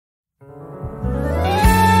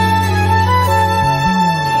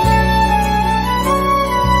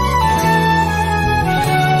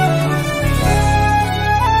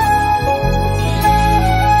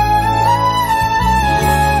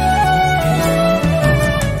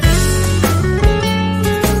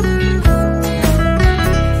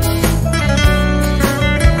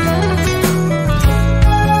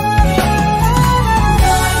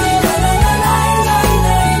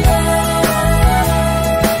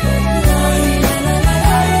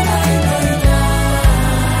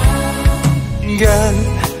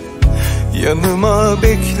Yanıma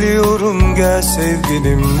bekliyorum, gel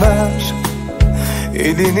sevgilim ver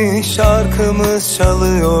elini, şarkımız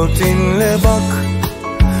çalıyor, dinle bak.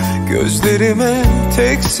 Gözlerime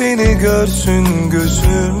tek seni görsün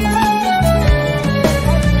gözüm.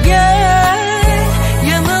 Gel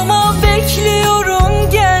yanıma bekliyorum,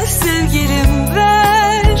 gel sevgilim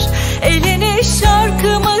ver elini,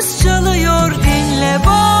 şarkımız çalıyor, dinle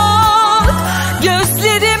bak.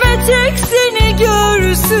 Gözlerime tek seni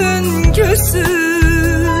görsün gözüm.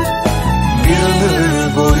 Bir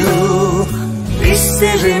ömür boyu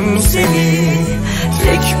isterim seni,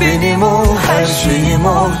 tek benim ol, her şeyim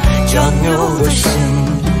ol, can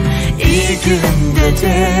yoldaşım. İyi günde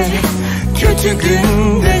de kötü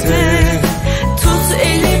günde de tut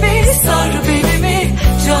elimi, sar belimi,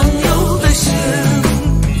 can yoldaşım.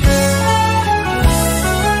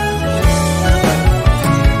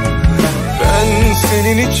 Ben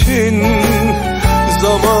senin için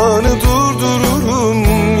zamanı durdururum,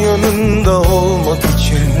 yanında olmak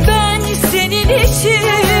için. Ben senin için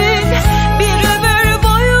bir ömür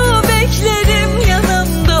boyu beklerim,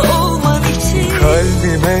 yanımda olman için.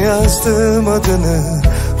 Kalbime yazdım adını,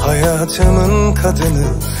 hayatımın kadını,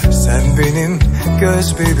 sen benim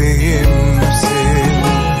göz bebeğimsin.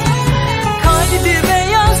 Kalbime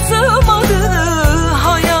yazdım adını,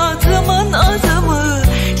 hayatımın adamı,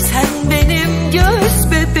 sen benim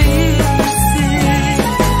göz bebeğimsin.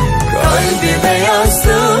 Kalbime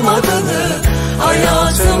yazdım adını,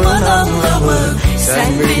 hayatımın anlamı, sen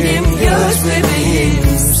benim göz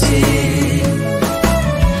bebeğimsin.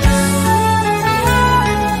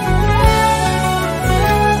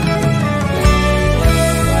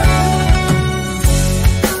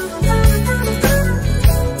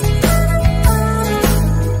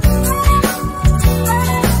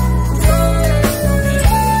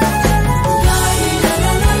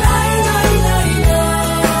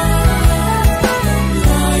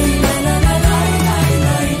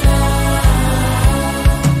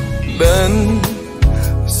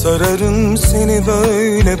 Sararım seni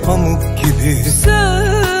böyle pamuk gibi.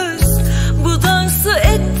 Söz bu dansı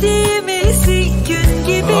ettiğimiz ilk gün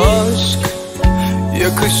gibi. Aşk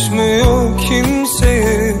yakışmıyor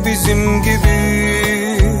kimseye bizim gibi.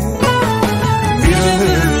 Bir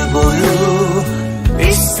ömür boyu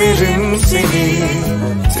isterim seni,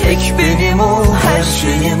 tek benim ol, her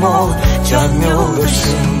şeyim ol, can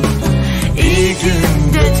yoldaşım. İyi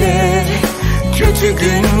günde de kötü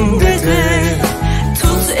günde de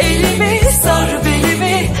tut elimi, sar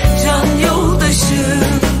belimi, can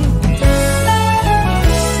yoldaşım.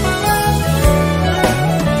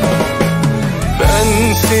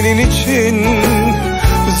 Ben senin için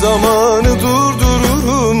zamanı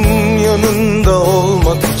durdururum, yanında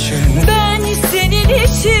olmak için. Ben senin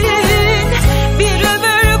için bir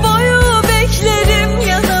ömür boyu beklerim,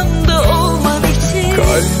 yanımda olman için.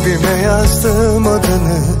 Kalbime yazdım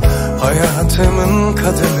adını, hayatımın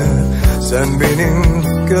kadını, sen benim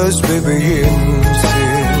göz bebeğimsin.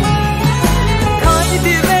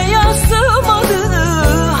 Kalbime yazdım adını,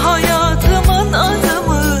 hayatımın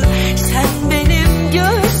adamı, sen benim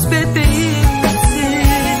göz bebeğimsin.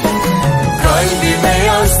 Kalbime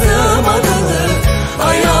yazdım adını,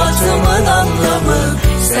 hayatımın anlamı,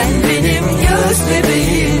 sen benim göz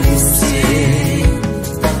bebeğimsin.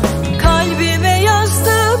 Kalbime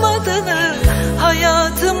yazdım adını,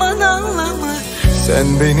 hayatımın anlamı,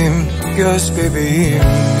 sen benim göz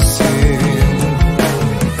bebeğimsin.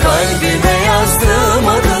 Kalbime yazdım